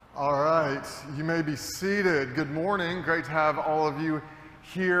All right, you may be seated. Good morning. Great to have all of you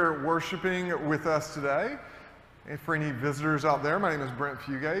here worshiping with us today. And for any visitors out there, my name is Brent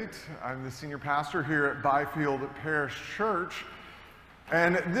Fugate. I'm the senior pastor here at Byfield Parish Church.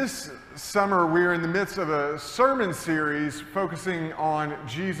 And this summer, we're in the midst of a sermon series focusing on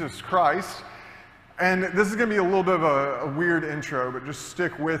Jesus Christ. And this is going to be a little bit of a weird intro, but just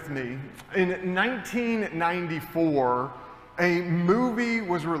stick with me. In 1994, a movie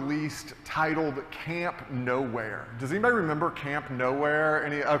was released titled Camp Nowhere. Does anybody remember Camp Nowhere?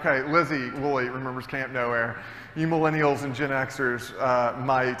 Okay, Lizzie Woolley remembers Camp Nowhere. You millennials and Gen Xers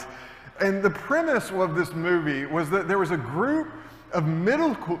might. And the premise of this movie was that there was a group of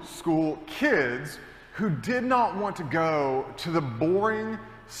middle school kids who did not want to go to the boring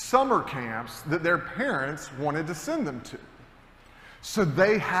summer camps that their parents wanted to send them to. So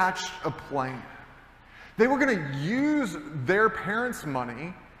they hatched a plan. They were going to use their parents'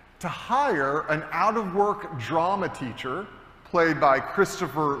 money to hire an out-of-work drama teacher, played by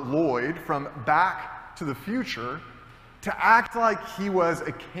Christopher Lloyd from Back to the Future, to act like he was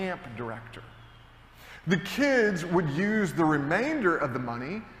a camp director. The kids would use the remainder of the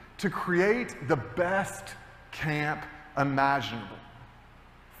money to create the best camp imaginable.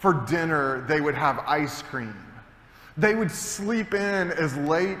 For dinner, they would have ice cream. They would sleep in as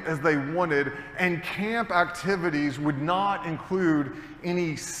late as they wanted, and camp activities would not include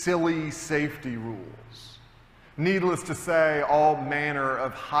any silly safety rules. Needless to say, all manner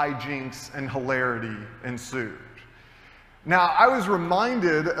of hijinks and hilarity ensued. Now, I was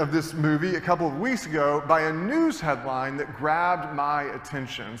reminded of this movie a couple of weeks ago by a news headline that grabbed my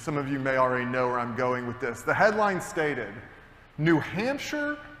attention. Some of you may already know where I'm going with this. The headline stated, "New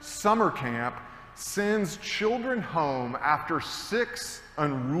Hampshire summer camp sends children home after 6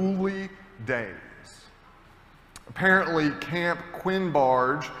 unruly days." Apparently, Camp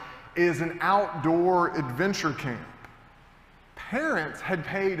Quinbarge is an outdoor adventure camp. Parents had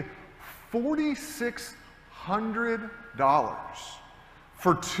paid $4,600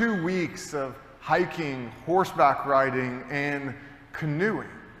 for 2 weeks of hiking, horseback riding, and canoeing.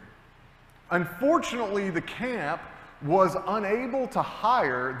 Unfortunately, the camp was unable to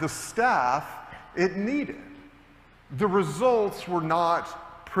hire the staff it needed. The results were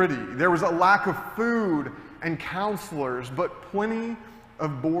not pretty. There was a lack of food and counselors, but plenty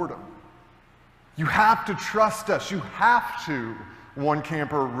of boredom. "You have to trust us. You have to," one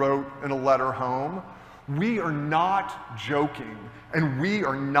camper wrote in a letter home. "We are not joking, and we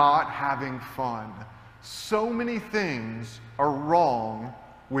are not having fun. So many things are wrong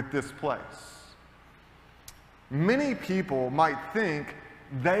with this place." Many people might think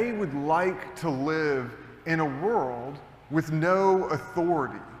they would like to live in a world with no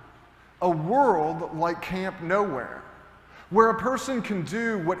authority, a world like Camp Nowhere, where a person can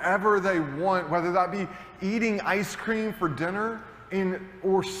do whatever they want, whether that be eating ice cream for dinner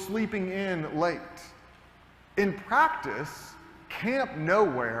or sleeping in late. In practice, Camp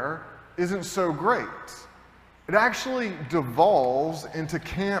Nowhere isn't so great. It actually devolves into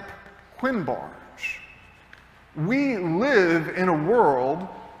Camp Quinbarge. We live in a world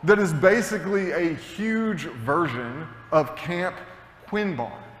that is basically a huge version of Camp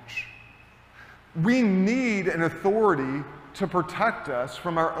Quinbarge. We need an authority to protect us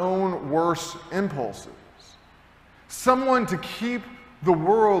from our own worst impulses. Someone to keep the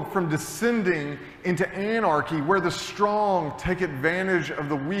world from descending into anarchy, where the strong take advantage of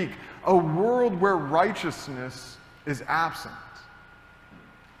the weak, a world where righteousness is absent.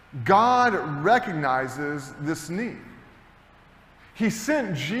 God recognizes this need. He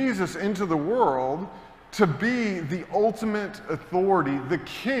sent Jesus into the world to be the ultimate authority, the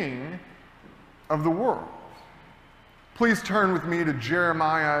king of the world. Please turn with me to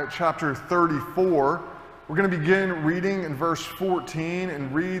Jeremiah chapter 34. We're going to begin reading in verse 14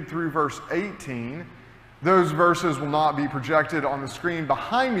 and read through verse 18. Those verses will not be projected on the screen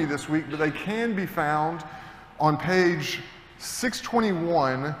behind me this week, but they can be found on page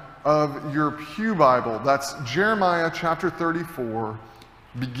 621 of your Pew Bible. That's Jeremiah chapter 34,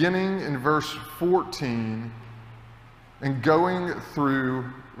 beginning in verse 14 and going through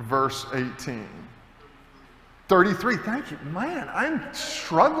verse 18. 33, thank you. Man, I'm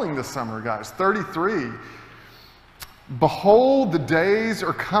struggling this summer, guys. 33. "Behold, the days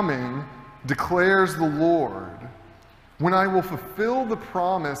are coming, declares the Lord, when I will fulfill the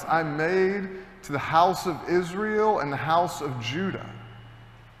promise I made to the house of Israel and the house of Judah.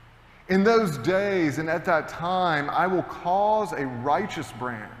 In those days and at that time, I will cause a righteous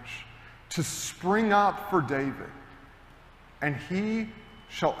branch to spring up for David, and he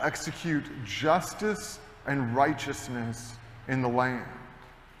shall execute justice and righteousness in the land.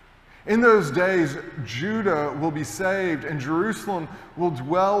 In those days, Judah will be saved, and Jerusalem will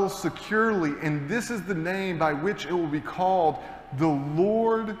dwell securely, and this is the name by which it will be called: the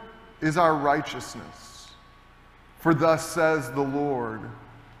Lord is our righteousness. For thus says the Lord,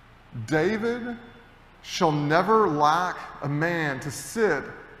 David shall never lack a man to sit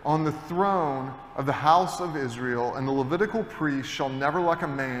on the throne of the house of Israel, and the Levitical priest shall never lack a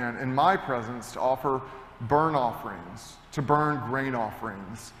man in my presence to offer burnt offerings, to burn grain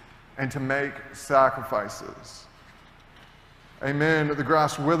offerings, and to make sacrifices. Amen. The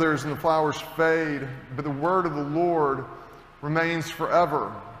grass withers and the flowers fade, but the word of the Lord remains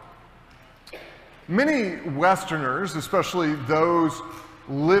forever. Many Westerners, especially those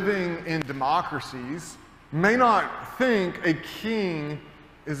living in democracies, may not think a king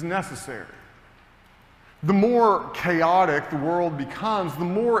is necessary. The more chaotic the world becomes, the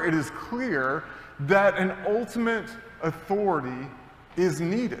more it is clear that an ultimate authority is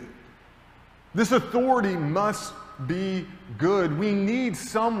needed. This authority must be good. We need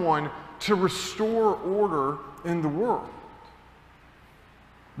someone to restore order in the world.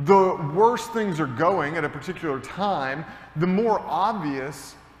 The worse things are going at a particular time, the more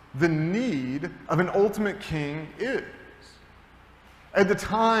obvious the need of an ultimate king is. At the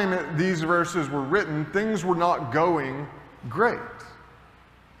time these verses were written, things were not going great.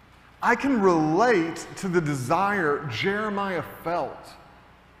 I can relate to the desire Jeremiah felt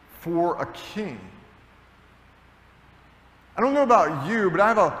for a king. I don't know about you, but I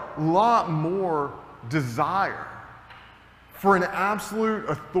have a lot more desire for an absolute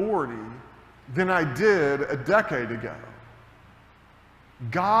authority than I did a decade ago.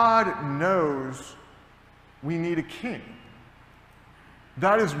 God knows we need a king.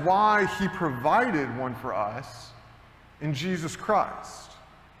 That is why he provided one for us in Jesus Christ.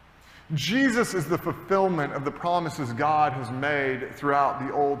 Jesus is the fulfillment of the promises God has made throughout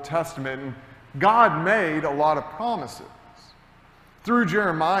the Old Testament. And God made a lot of promises. Through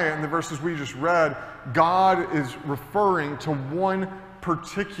Jeremiah, in the verses we just read, God is referring to one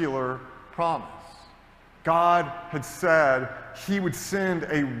particular promise. God had said he would send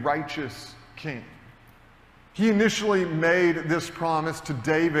a righteous king. He initially made this promise to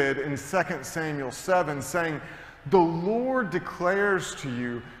David in 2 Samuel 7, saying, "The Lord declares to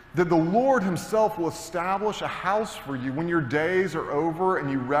you that the Lord himself will establish a house for you when your days are over and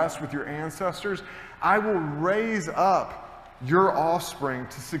you rest with your ancestors. I will raise up your offspring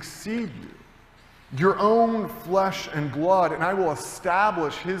to succeed you, your own flesh and blood, and I will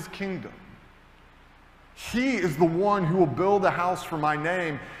establish his kingdom. He is the one who will build a house for my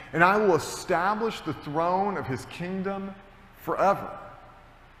name, and I will establish the throne of his kingdom forever."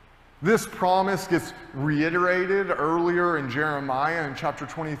 This promise gets reiterated earlier in Jeremiah in chapter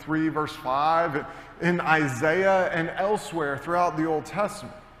 23, verse 5, in Isaiah and elsewhere throughout the Old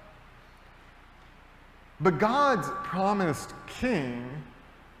Testament. But God's promised king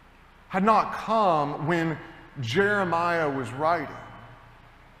had not come when Jeremiah was writing.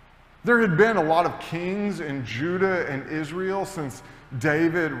 There had been a lot of kings in Judah and Israel since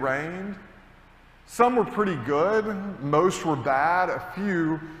David reigned. Some were pretty good, most were bad, a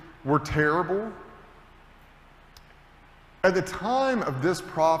few were terrible. At the time of this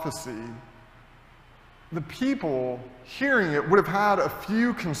prophecy, the people hearing it would have had a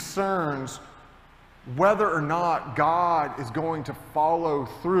few concerns whether or not God is going to follow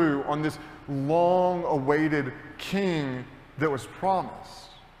through on this long-awaited king that was promised.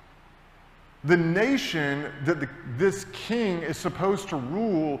 The nation that this king is supposed to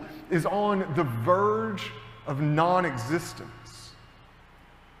rule is on the verge of non-existence.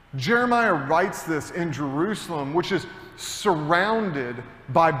 Jeremiah writes this in Jerusalem, which is surrounded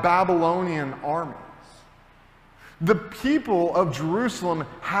by Babylonian armies. The people of Jerusalem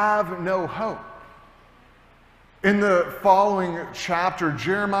have no hope. In the following chapter,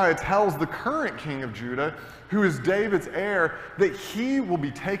 Jeremiah tells the current king of Judah, who is David's heir, that he will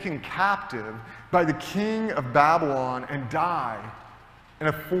be taken captive by the king of Babylon and die in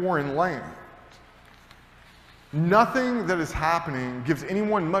a foreign land. Nothing that is happening gives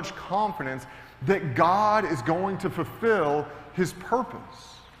anyone much confidence that God is going to fulfill his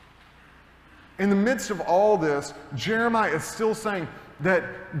purpose. In the midst of all this, Jeremiah is still saying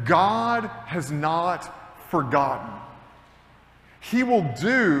that God has not forgotten. He will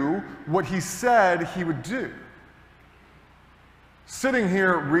do what he said he would do. Sitting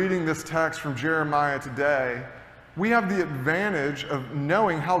here reading this text from Jeremiah today, we have the advantage of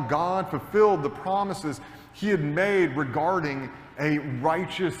knowing how God fulfilled the promises he had made regarding a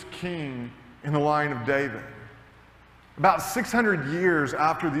righteous king in the line of David. About 600 years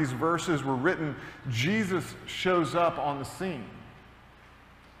after these verses were written, Jesus shows up on the scene.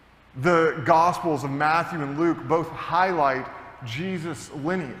 The Gospels of Matthew and Luke both highlight Jesus'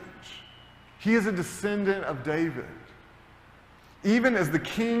 lineage. He is a descendant of David. Even as the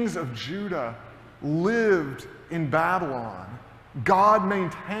kings of Judah lived in Babylon, God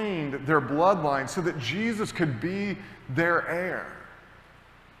maintained their bloodline so that Jesus could be their heir.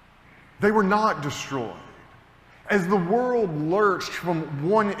 They were not destroyed. As the world lurched from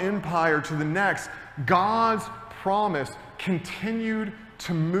one empire to the next, God's promise continued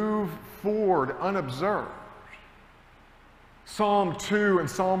to move forward unobserved. Psalm 2 and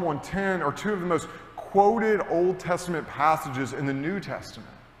Psalm 110 are two of the most quoted Old Testament passages in the New Testament.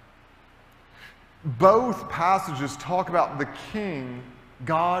 Both passages talk about the king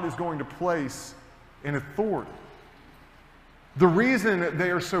God is going to place in authority. The reason they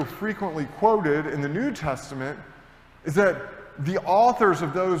are so frequently quoted in the New Testament is that the authors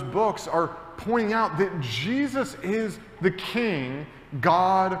of those books are pointing out that Jesus is the king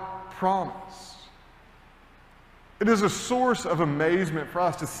God promised. It is a source of amazement for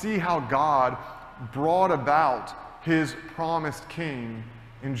us to see how God brought about his promised king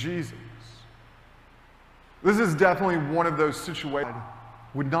in Jesus. This is definitely one of those situations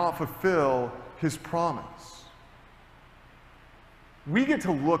that would not fulfill his promise. We get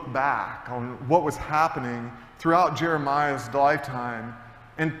to look back on what was happening throughout Jeremiah's lifetime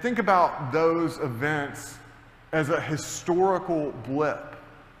and think about those events as a historical blip.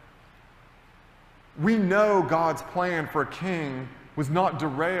 We know God's plan for a king was not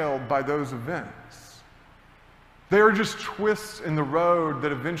derailed by those events. They are just twists in the road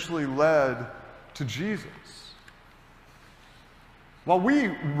that eventually led to Jesus. While we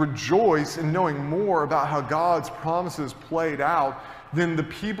rejoice in knowing more about how God's promises played out than the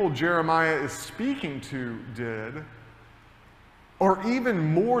people Jeremiah is speaking to did, or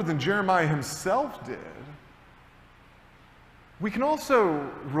even more than Jeremiah himself did, we can also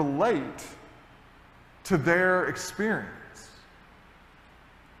relate to their experience.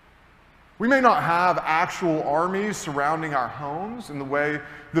 We may not have actual armies surrounding our homes in the way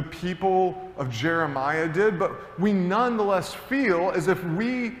the people of Jeremiah did, but we nonetheless feel as if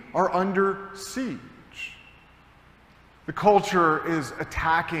we are under siege. The culture is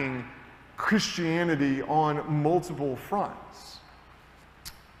attacking Christianity on multiple fronts.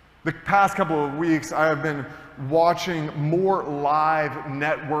 The past couple of weeks, I have been watching more live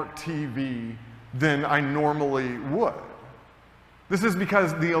network TV than I normally would. This is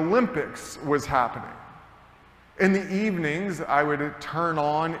because the Olympics was happening. In the evenings, I would turn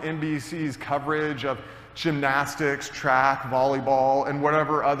on NBC's coverage of gymnastics, track, volleyball, and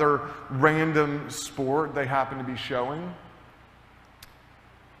whatever other random sport they happen to be showing.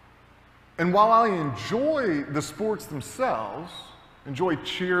 And while I enjoy the sports themselves, enjoy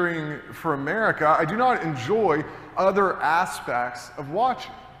cheering for America, I do not enjoy other aspects of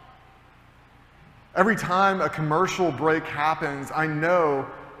watching. Every time a commercial break happens, I know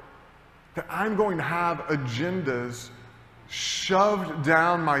that I'm going to have agendas shoved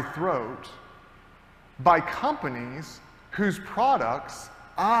down my throat by companies whose products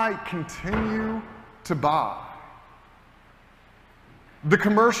I continue to buy. The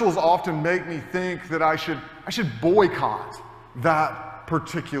commercials often make me think that I should boycott that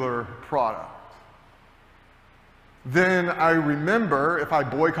particular product. Then I remember if I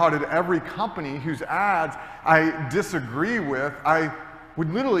boycotted every company whose ads I disagree with, I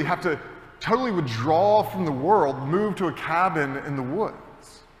would literally have to totally withdraw from the world, move to a cabin in the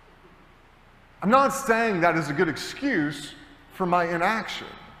woods. I'm not saying that is a good excuse for my inaction.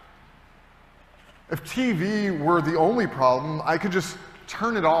 If TV were the only problem, I could just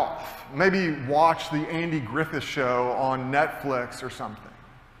turn it off. Maybe watch the Andy Griffith Show on Netflix or something.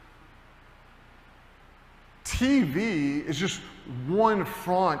 TV is just one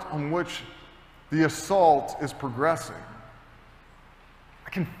front on which the assault is progressing. I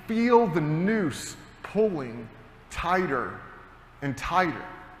can feel the noose pulling tighter and tighter.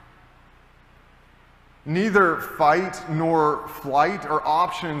 Neither fight nor flight are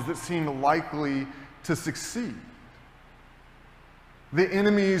options that seem likely to succeed. The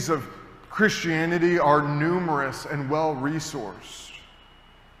enemies of Christianity are numerous and well-resourced.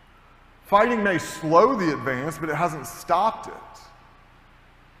 Fighting may slow the advance, but it hasn't stopped it.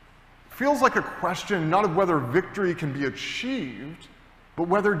 It feels like a question not of whether victory can be achieved, but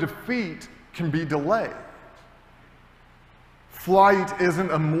whether defeat can be delayed. Flight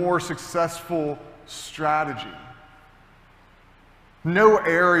isn't a more successful strategy. No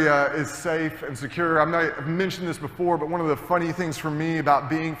area is safe and secure. I've mentioned this before, but one of the funny things for me about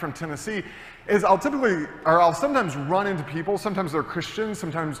being from Tennessee is I'll sometimes run into people, sometimes they're Christians,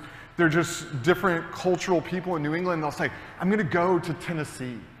 sometimes they're just different cultural people in New England, and they'll say, I'm going to go to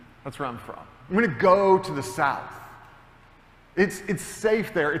Tennessee. That's where I'm from. I'm going to go to the south. It's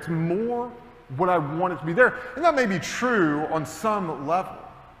safe there. It's more what I want it to be there. And that may be true on some level.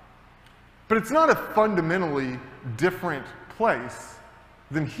 But it's not a fundamentally different place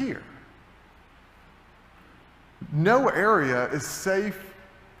than here. No area is safe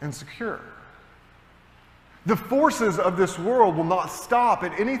and secure. The forces of this world will not stop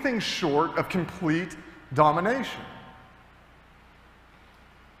at anything short of complete domination.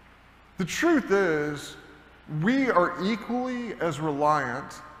 The truth is, we are equally as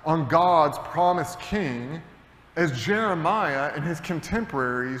reliant on God's promised king as Jeremiah and his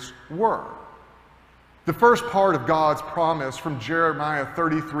contemporaries were. The first part of God's promise from Jeremiah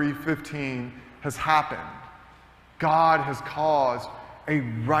 33:15 has happened. God has caused a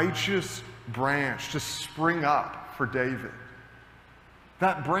righteous branch to spring up for David.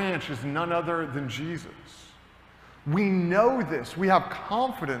 That branch is none other than Jesus. We know this. We have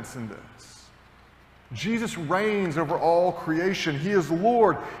confidence in this. Jesus reigns over all creation. He is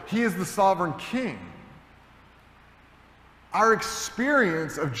Lord. He is the sovereign King. Our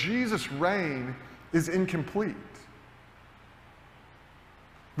experience of Jesus' reign is incomplete.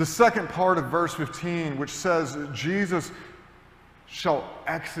 The second part of verse 15, which says that Jesus shall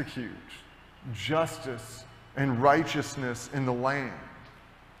execute justice and righteousness in the land.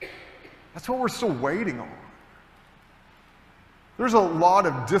 That's what we're still waiting on. There's a lot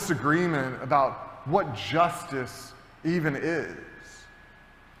of disagreement about what justice even is.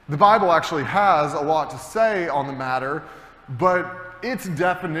 The Bible actually has a lot to say on the matter, but its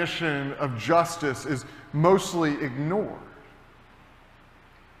definition of justice is mostly ignored.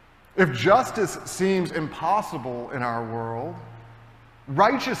 If justice seems impossible in our world,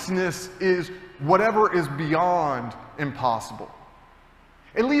 righteousness is whatever is beyond impossible.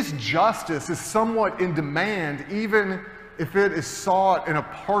 At least justice is somewhat in demand, even if it is sought in a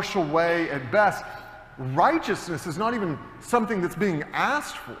partial way at best. Righteousness is not even something that's being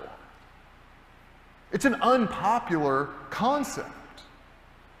asked for. It's an unpopular concept.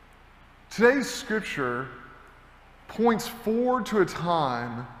 Today's scripture points forward to a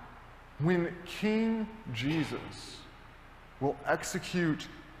time when King Jesus will execute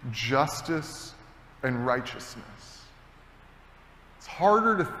justice and righteousness. It's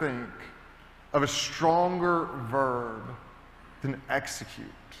harder to think of a stronger verb than execute.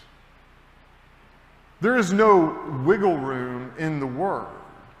 There is no wiggle room in the word.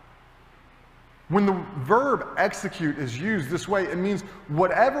 When the verb execute is used this way, it means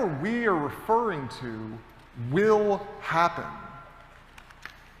whatever we are referring to will happen.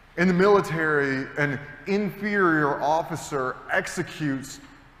 In the military, an inferior officer executes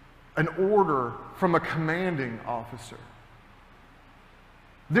an order from a commanding officer.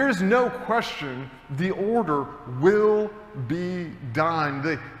 There is no question the order will be done.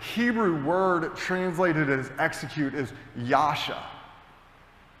 The Hebrew word translated as execute is yasha.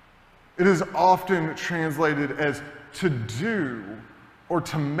 It is often translated as to do or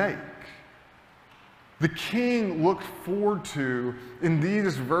to make. The king looked forward to, in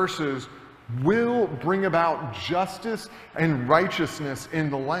these verses, will bring about justice and righteousness in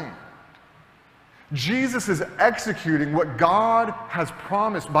the land. Jesus is executing what God has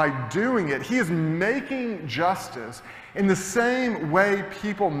promised by doing it. He is making justice in the same way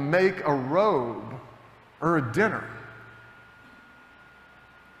people make a robe or a dinner.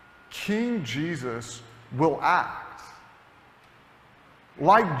 King Jesus will act.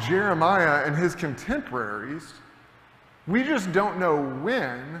 Like Jeremiah and his contemporaries, we just don't know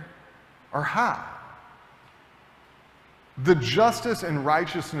when or how. The justice and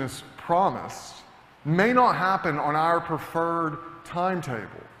righteousness promised may not happen on our preferred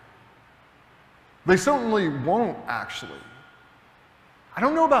timetable. They certainly won't, actually. I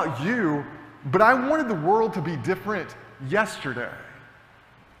don't know about you, but I wanted the world to be different yesterday.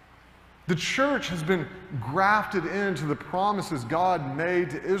 The church has been grafted into the promises God made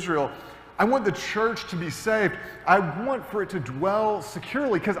to Israel. I want the church to be saved. I want for it to dwell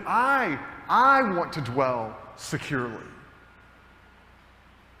securely because I want to dwell securely.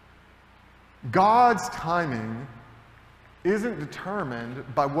 God's timing isn't determined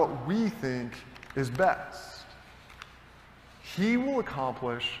by what we think is best. He will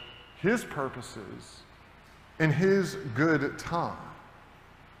accomplish his purposes in his good time.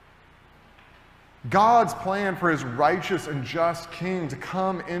 God's plan for his righteous and just king to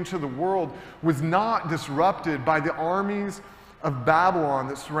come into the world was not disrupted by the armies of Babylon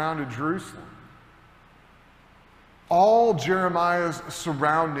that surrounded Jerusalem. All Jeremiah's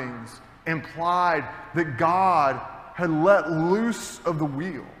surroundings implied that God had let loose of the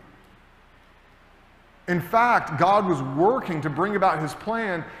wheel. In fact, God was working to bring about his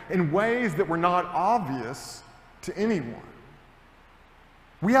plan in ways that were not obvious to anyone.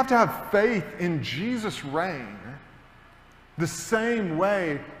 We have to have faith in Jesus' reign the same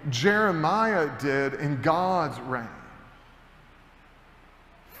way Jeremiah did in God's reign.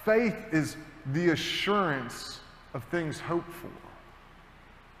 Faith is the assurance of things hoped for.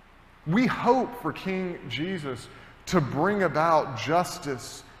 We hope for King Jesus to bring about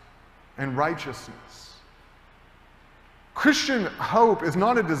justice and righteousness. Christian hope is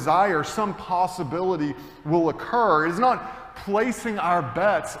not a desire some possibility will occur. It is not placing our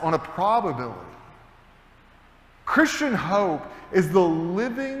bets on a probability. Christian hope is the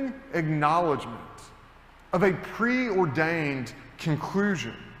living acknowledgement of a preordained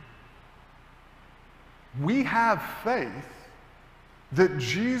conclusion. We have faith that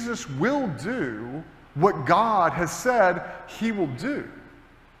Jesus will do what God has said he will do.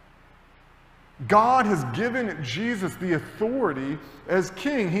 God has given Jesus the authority as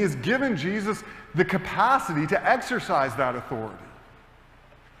king. He has given Jesus the capacity to exercise that authority.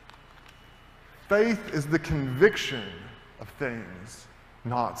 Faith is the conviction of things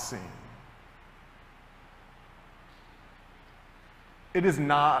not seen. It is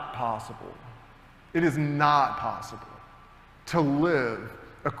not possible. It is not possible to live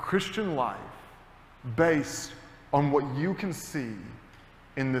a Christian life based on what you can see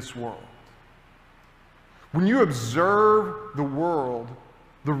in this world. When you observe the world,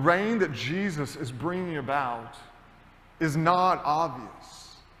 the reign that Jesus is bringing about is not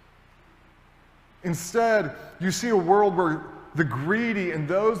obvious. Instead, you see a world where the greedy and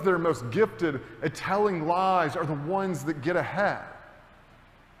those that are most gifted at telling lies are the ones that get ahead.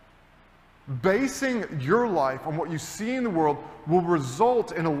 Basing your life on what you see in the world will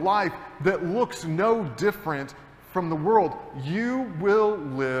result in a life that looks no different from the world. You will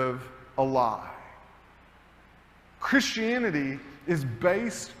live a lie. Christianity is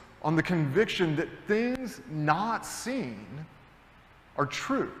based on the conviction that things not seen are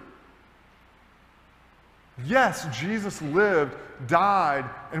true. Yes, Jesus lived, died,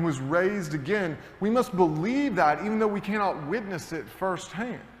 and was raised again. We must believe that even though we cannot witness it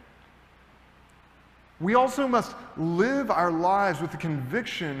firsthand. We also must live our lives with the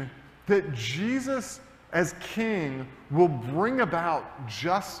conviction that Jesus as King will bring about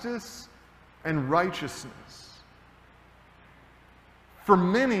justice and righteousness. For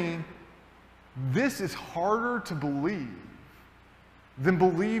many, this is harder to believe than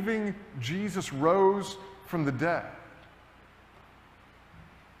believing Jesus rose from the dead.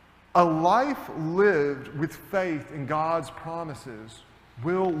 A life lived with faith in God's promises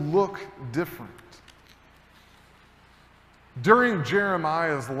will look different. During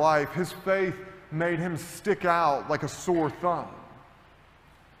Jeremiah's life, his faith made him stick out like a sore thumb.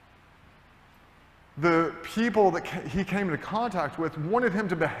 The people that he came into contact with wanted him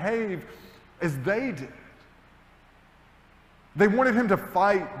to behave as they did. They wanted him to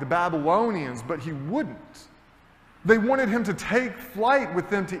fight the Babylonians, but he wouldn't. They wanted him to take flight with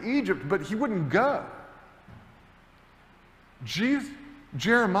them to Egypt, but he wouldn't go.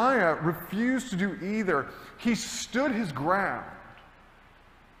 Jeremiah refused to do either. He stood his ground,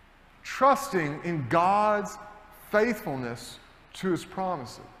 trusting in God's faithfulness to his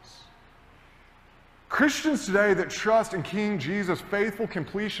promises. Christians today that trust in King Jesus' faithful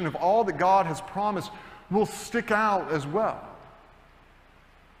completion of all that God has promised will stick out as well.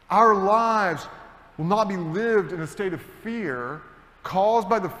 Our lives will not be lived in a state of fear caused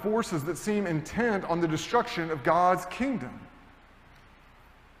by the forces that seem intent on the destruction of God's kingdom.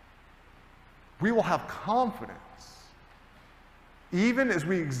 We will have confidence even as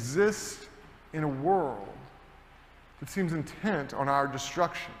we exist in a world that seems intent on our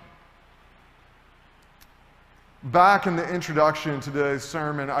destruction. Back in the introduction to today's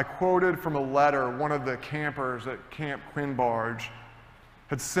sermon, I quoted from a letter one of the campers at Camp Quinbarge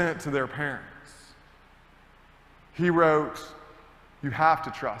had sent to their parents. He wrote, "You have to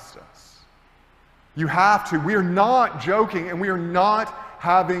trust us. You have to. We are not joking and we are not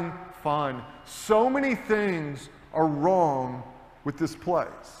having fun. So many things are wrong with this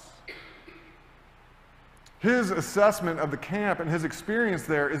place." His assessment of the camp and his experience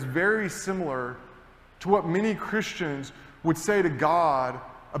there is very similar to what many Christians would say to God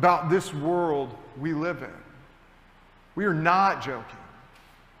about this world we live in. We are not joking.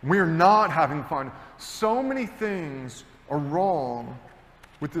 We are not having fun. So many things are wrong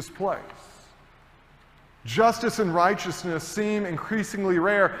with this place. Justice and righteousness seem increasingly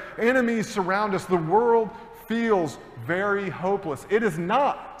rare. Enemies surround us. The world feels very hopeless. It is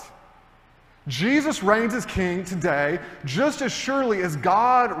not. Jesus reigns as king today just as surely as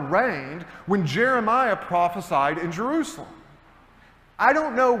God reigned when Jeremiah prophesied in Jerusalem. I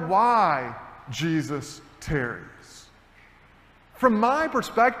don't know why Jesus tarries. From my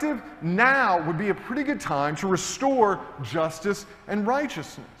perspective, now would be a pretty good time to restore justice and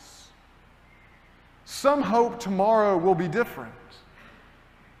righteousness. Some hope tomorrow will be different.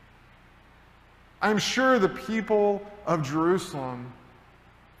 I'm sure the people of Jerusalem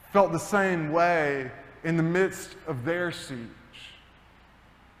felt the same way in the midst of their siege.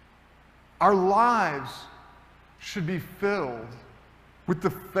 Our lives should be filled with the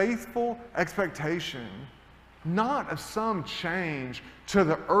faithful expectation, not of some change to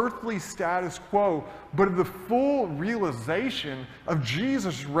the earthly status quo, but of the full realization of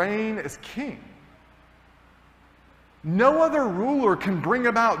Jesus' reign as king. No other ruler can bring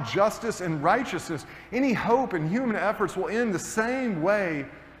about justice and righteousness. Any hope in human efforts will end the same way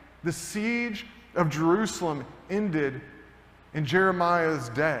the siege of Jerusalem ended in Jeremiah's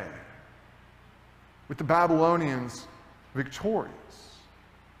day, with the Babylonians victorious.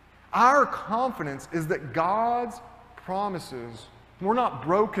 Our confidence is that God's promises were not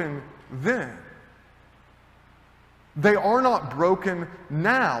broken then. They are not broken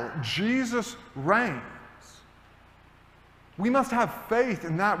now. Jesus reigns. We must have faith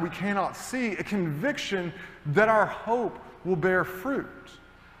in that we cannot see, a conviction that our hope will bear fruit.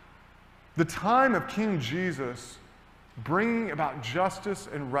 The time of King Jesus bringing about justice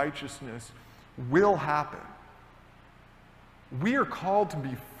and righteousness will happen. We are called to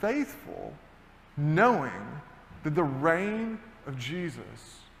be faithful, knowing that the reign of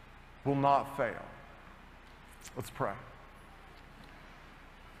Jesus will not fail. Let's pray.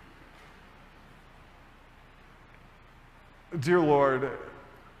 Dear Lord,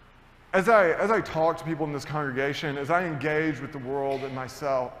 as I talk to people in this congregation, as I engage with the world and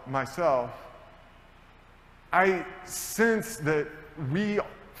myself, I sense that we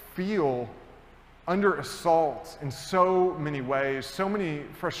feel under assault in so many ways, so many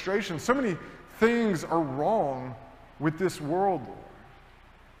frustrations, so many things are wrong with this world, Lord.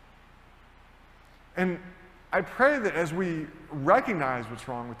 And I pray that as we recognize what's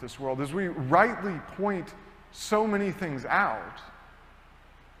wrong with this world, as we rightly point so many things out,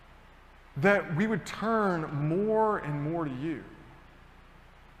 that we would turn more and more to you.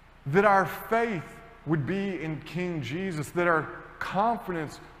 That our faith would be in King Jesus, that our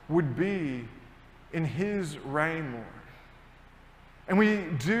confidence would be in his reign, Lord. And we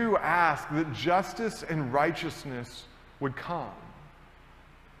do ask that justice and righteousness would come.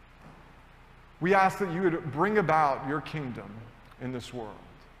 We ask that you would bring about your kingdom in this world.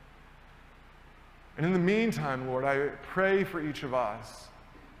 And in the meantime, Lord, I pray for each of us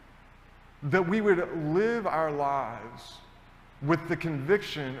that we would live our lives with the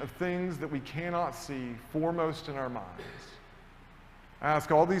conviction of things that we cannot see foremost in our minds. I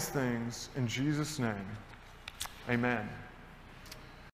ask all these things in Jesus' name. Amen.